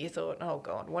in there, you thought, oh,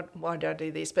 God, why did I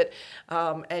do this? But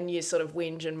and you sort of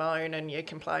whinge and moan and you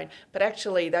complain. But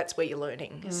actually, that's where you're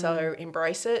learning. So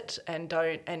embrace it and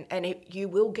you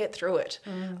will get through it.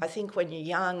 I think when you're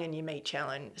young and you meet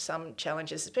some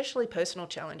challenges, especially personal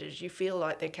challenges, you feel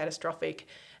like they're catastrophic.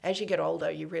 As you get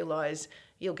older, you realise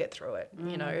you'll get through it.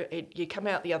 You come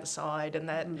out the other side, and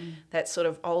that sort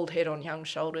of old head on young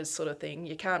shoulders sort of thing.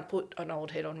 You can't put an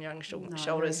old head on young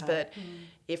shoulders, but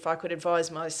if I could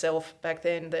advise myself back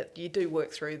then that you do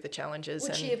work through the challenges.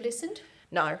 Would she have listened?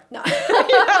 No.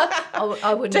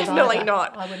 I wouldn't Definitely have either.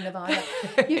 not. I wouldn't have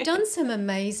either. You've done some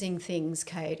amazing things,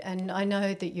 Kate, and I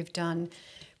know that you've done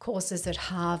courses at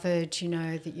Harvard,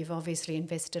 that you've obviously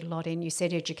invested a lot in. You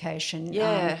said education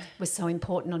was so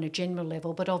important on a general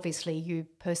level, but obviously you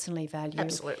personally value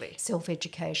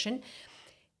self-education.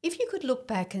 If you could look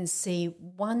back and see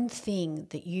one thing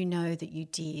that that you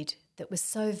did that was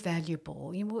so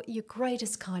valuable, your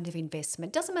greatest kind of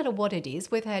investment, doesn't matter what it is.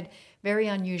 We've had very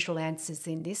unusual answers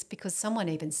in this because someone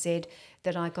even said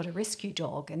that I got a rescue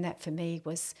dog, and that for me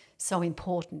was so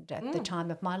important at the time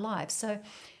of my life. So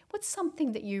what's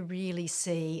something that you really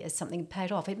see as something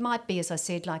paid off? It might be, as I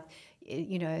said, like,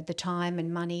 the time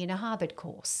and money in a Harvard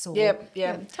course. Or,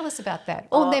 tell us about that.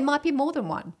 Or there might be more than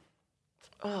one.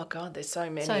 Oh, God, there's so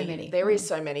many. So many. There is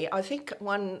so many. I think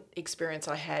one experience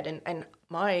I had, and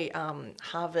my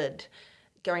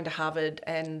going to Harvard,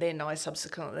 and then I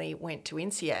subsequently went to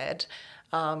INSEAD,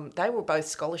 they were both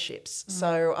scholarships.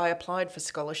 So I applied for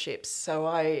scholarships. So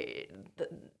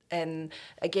and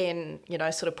again,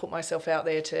 sort of put myself out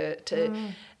there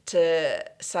to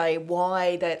say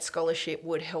why that scholarship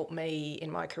would help me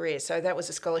in my career. So that was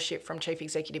a scholarship from Chief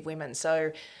Executive Women.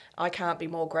 So I can't be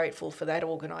more grateful for that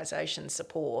organisation's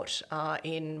support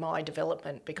in my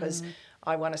development, because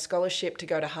I won a scholarship to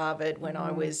go to Harvard when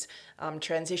I was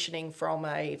transitioning from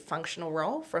a functional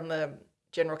role, from the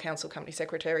General Counsel Company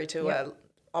Secretary to a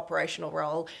operational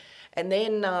role. And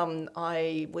then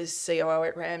I was COO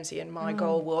at Ramsay, and my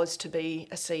goal was to be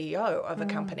a CEO of a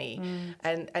company.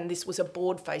 And this was a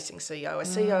board-facing CEO, a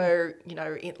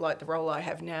CEO, like the role I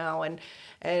have now.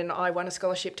 And I won a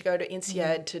scholarship to go to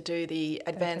INSEAD to do the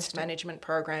Advanced Management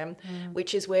Program,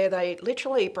 which is where they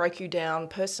literally break you down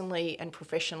personally and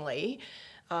professionally.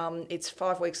 It's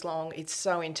 5 weeks long. It's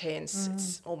so intense.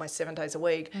 It's almost 7 days a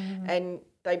week. And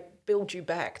they build you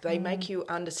back. They make you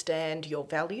understand your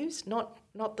values, not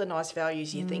the nice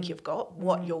values you think you've got,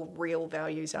 what your real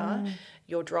values are,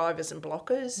 your drivers and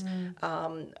blockers,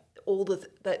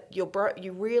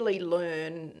 you really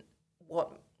learn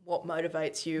what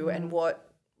motivates you and what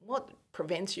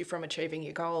prevents you from achieving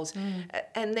your goals.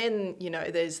 And then,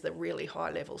 there's the really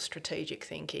high-level strategic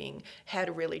thinking, how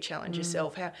to really challenge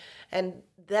yourself. And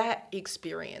that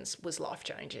experience was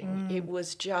life-changing. It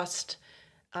was just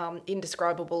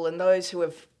indescribable. And those who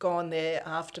have gone there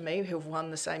after me, who have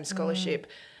won the same scholarship,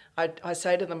 I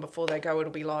say to them before they go,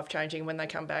 it'll be life-changing. When they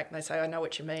come back and they say, I know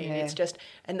what you mean. Yeah. It's just,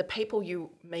 and the people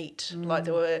you meet, like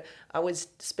I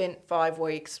spent 5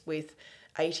 weeks with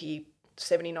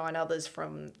 79 others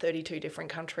from 32 different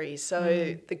countries.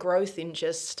 So the growth in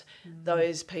just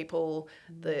those people,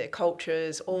 the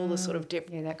cultures, all the sort of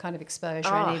Yeah, that kind of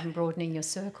exposure and even broadening your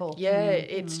circle. Yeah,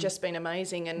 it's just been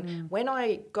amazing. And when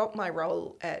I got my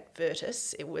role at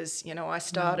Virtus, it was, I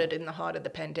started in the height of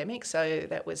the pandemic, so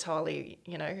that was highly,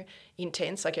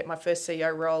 intense. I get my first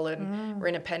CEO role and we're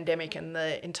in a pandemic and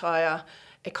the entire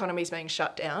economy's being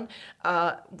shut down.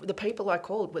 The people I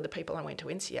called were the people I went to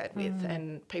INSEAD with,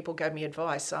 and people gave me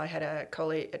advice. I had a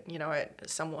colleague,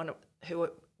 someone who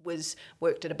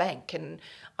worked at a bank, and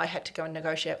I had to go and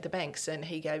negotiate with the banks, and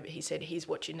he said, here's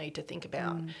what you need to think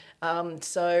about.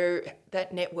 So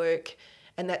that network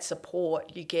and that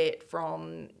support you get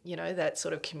from, that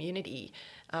sort of community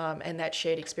and that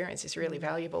shared experience is really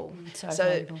valuable. So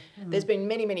valuable. There's been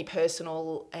many, many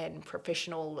personal and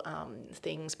professional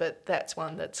things, but that's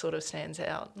one that sort of stands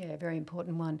out. Yeah, very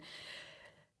important one.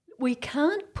 We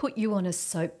can't put you on a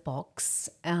soapbox,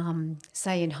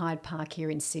 say in Hyde Park here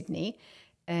in Sydney,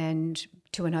 and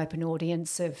to an open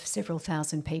audience of several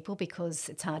thousand people, because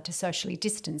it's hard to socially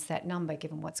distance that number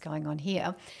given what's going on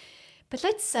here. But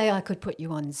let's say I could put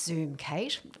you on Zoom,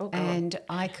 Kate, and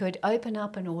I could open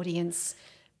up an audience,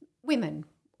 women,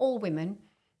 all women,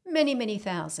 many, many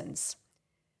thousands.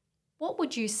 What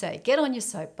would you say? Get on your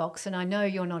soapbox, and I know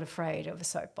you're not afraid of a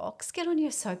soapbox. Get on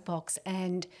your soapbox,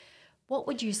 and what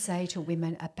would you say to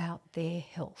women about their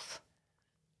health?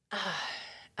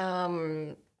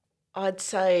 I'd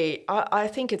say I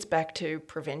think it's back to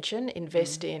prevention.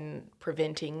 Invest in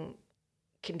preventing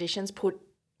conditions.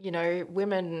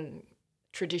 Women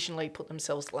traditionally put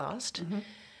themselves last.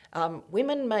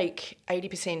 Women make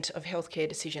 80% of healthcare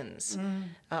decisions.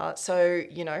 So,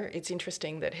 it's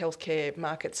interesting that healthcare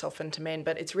markets often to men,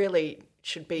 but it's really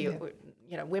should be,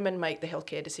 women make the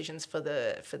healthcare decisions for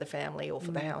the family or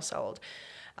for the household.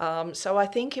 So I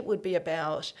think it would be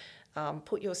about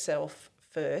put yourself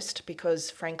first, because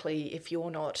frankly, if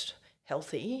you're not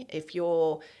healthy, if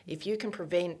you can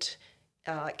prevent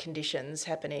conditions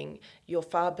happening, you're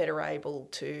far better able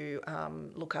to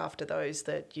look after those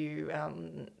that you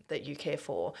care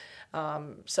for.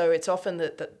 So it's often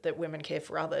that women care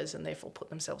for others and therefore put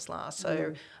themselves last.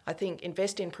 So I think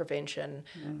invest in prevention.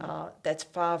 That's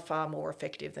far, far more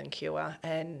effective than cure.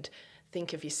 And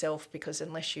think of yourself, because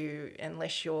unless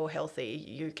you're healthy,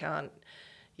 you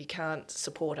can't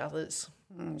support others.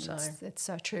 It's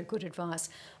so true. Good advice.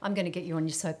 I'm going to get you on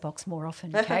your soapbox more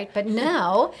often, Kate. But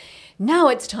now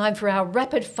it's time for our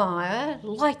rapid fire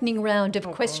lightning round of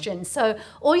questions. So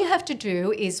all you have to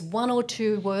do is 1 or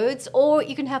 2 words, or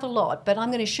you can have a lot, but I'm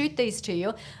going to shoot these to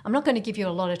you. I'm not going to give you a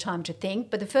lot of time to think,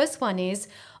 but the first one is,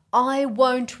 I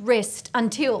won't rest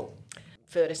until.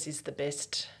 Virtus is the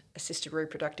best assisted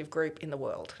reproductive group in the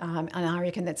world. And I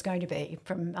reckon that's going to be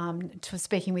from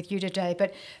speaking with you today.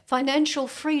 But financial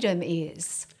freedom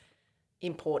is?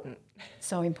 Important.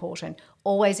 So important.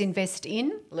 Always invest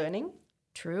in? Learning.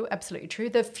 True, absolutely true.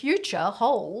 The future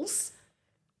holds?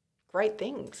 Great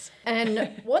things.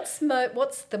 And what's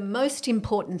the most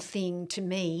important thing to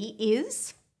me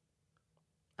is?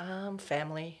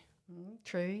 Family.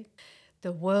 True.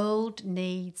 The world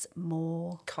needs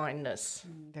more kindness.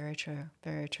 Very true,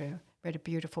 very true. Read a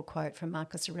beautiful quote from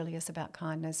Marcus Aurelius about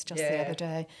kindness just the other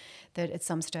day, that at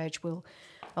some stage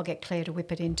I'll get Claire to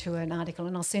whip it into an article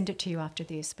and I'll send it to you after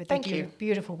this. But Thank you.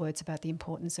 Beautiful words about the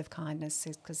importance of kindness,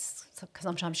 because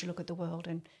sometimes you look at the world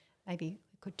and maybe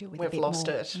could do with a bit more. We've lost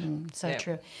it. So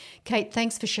true. Kate,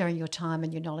 thanks for sharing your time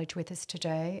and your knowledge with us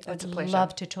today. It's a I'd pleasure.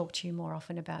 love to talk to you more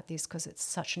often about this, because it's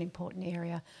such an important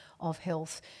area of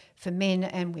health for men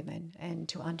and women, and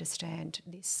to understand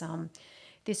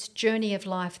this journey of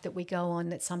life that we go on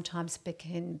that sometimes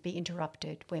can be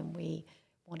interrupted when we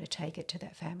want to take it to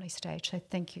that family stage. So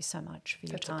thank you so much for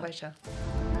your time. It's a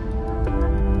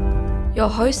pleasure. Your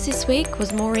host this week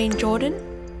was Maureen Jordan.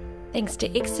 Thanks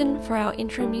to Ixon for our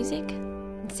intro music.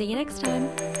 See you next time.